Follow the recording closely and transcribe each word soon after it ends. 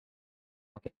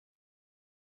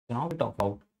So now we talk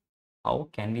about how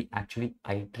can we actually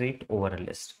iterate over a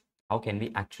list. How can we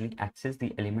actually access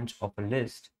the elements of a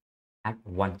list at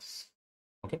once,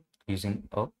 okay, using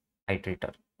a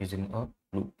iterator, using a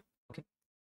loop. Okay,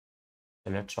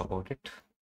 so let's talk about it.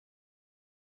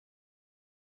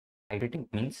 Iterating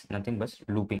means nothing but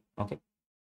looping. Okay,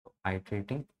 so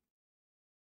iterating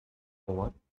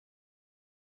over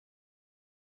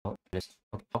a list.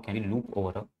 Okay, how can we loop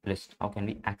over a list? How can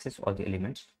we access all the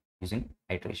elements using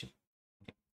iteration?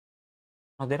 Okay.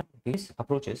 Now there are various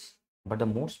approaches, but the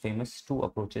most famous two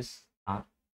approaches are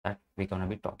that we're gonna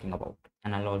be talking about,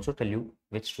 and I'll also tell you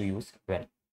which to use when.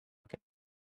 Okay,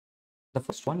 the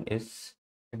first one is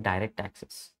direct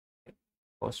access. Okay.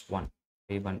 First one,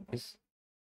 A1 is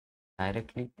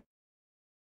directly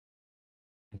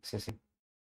accessing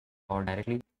or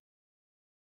directly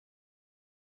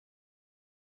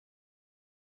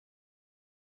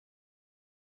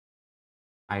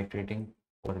iterating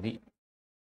over the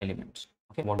elements.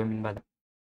 Okay, what do I mean by that?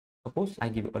 Suppose I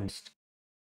give you a list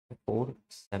 4,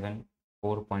 7,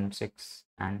 4.6,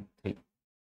 and 3.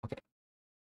 Okay,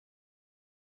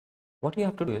 what you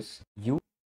have to do is if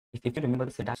you remember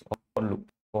the syntax of for loop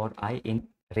for I in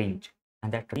range,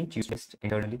 and that range you list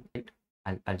internally, right?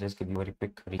 I'll just give you a very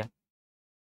quick recap.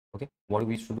 Okay, what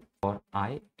we should do for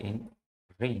I in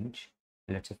range,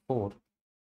 let's say 4.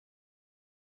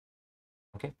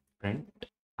 Okay, print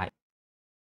I.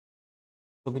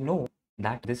 So we know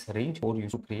that this range 4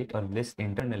 used to create a list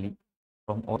internally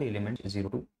from all the elements 0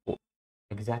 to 4.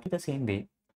 Exactly the same way,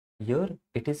 here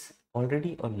it is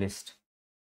already a list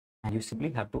and you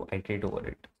simply have to iterate over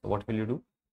it. So what will you do?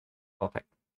 Perfect.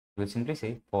 You will simply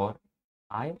say for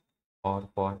I or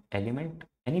for element,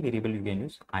 any variable you can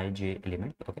use, ij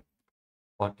element. Okay,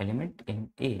 for element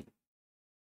in A,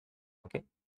 okay,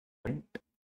 print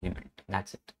element.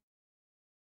 That's it.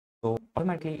 So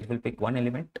automatically it will pick one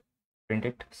element, print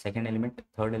it, second element,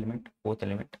 third element, fourth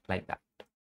element, like that.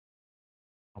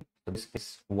 Okay. So this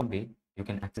is one way you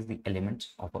can access the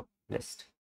elements of a list.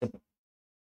 Simple.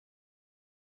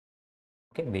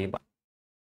 Okay, way one.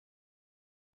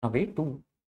 Now way two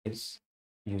is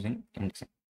using indexing.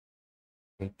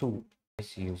 Way two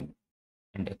is using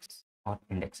index or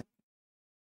indexing.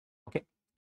 Okay.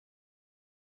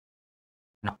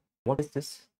 Now what is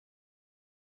this?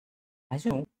 As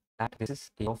you know that this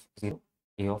is a of 0,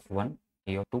 a of 1,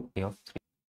 a of 2, a of 3.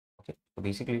 Okay. So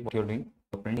basically what you're doing,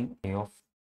 you're printing a of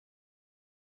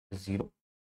 0,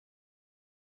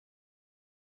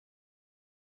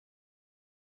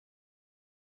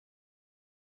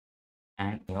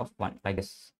 and a of 1 like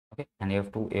this. Okay, and a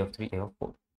of 2, a of 3, a of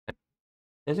 4.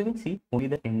 As you can see, only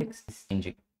the index is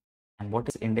changing. And what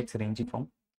is index ranging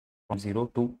from? From 0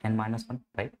 to n minus 1,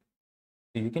 right?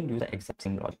 So you can use the exact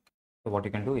same logic. So what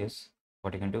you can do is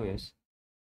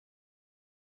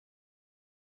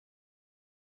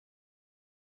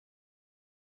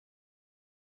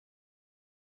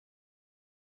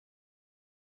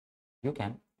you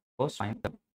can first find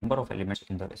the number of elements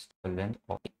in the list, the length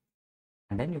of it,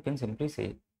 and then you can simply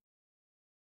say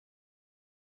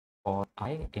for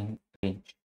I in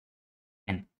range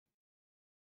n.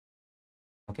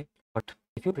 Okay, but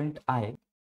if you print I,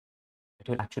 it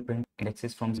will actually print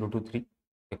indexes from 0 to 3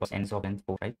 because n is of length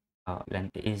 4, right?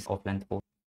 Length is of length 4.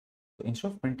 So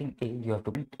instead of printing a, you have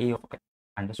to print a of I.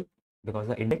 Understood? Because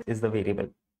the index is the variable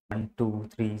 1, 2,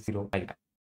 3, 0, like that.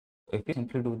 So if you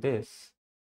simply do this,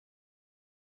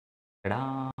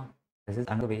 ta-da, this is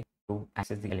another way to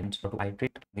access the elements or to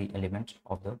iterate the elements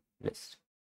of the list.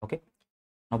 Okay.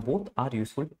 Now both are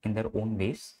useful in their own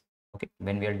ways. Okay.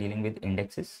 When we are dealing with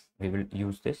indexes, we will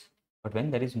use this. But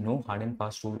when there is no hard and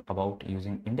fast rule about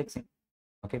using indexing,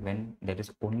 okay, when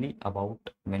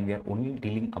we are only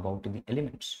dealing about the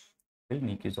elements, we'll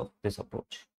make use of this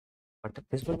approach. But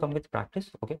this will come with practice.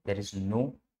 Okay, there is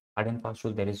no hard and fast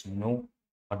rule, there's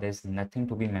nothing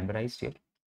to be memorized here.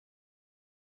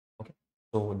 Okay,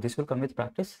 so this will come with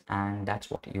practice, and that's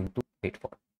what you need to wait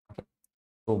for. Okay,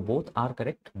 so both are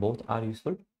correct, both are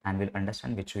useful, and we'll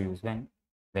understand which to use when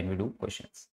we do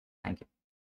questions. Thank you.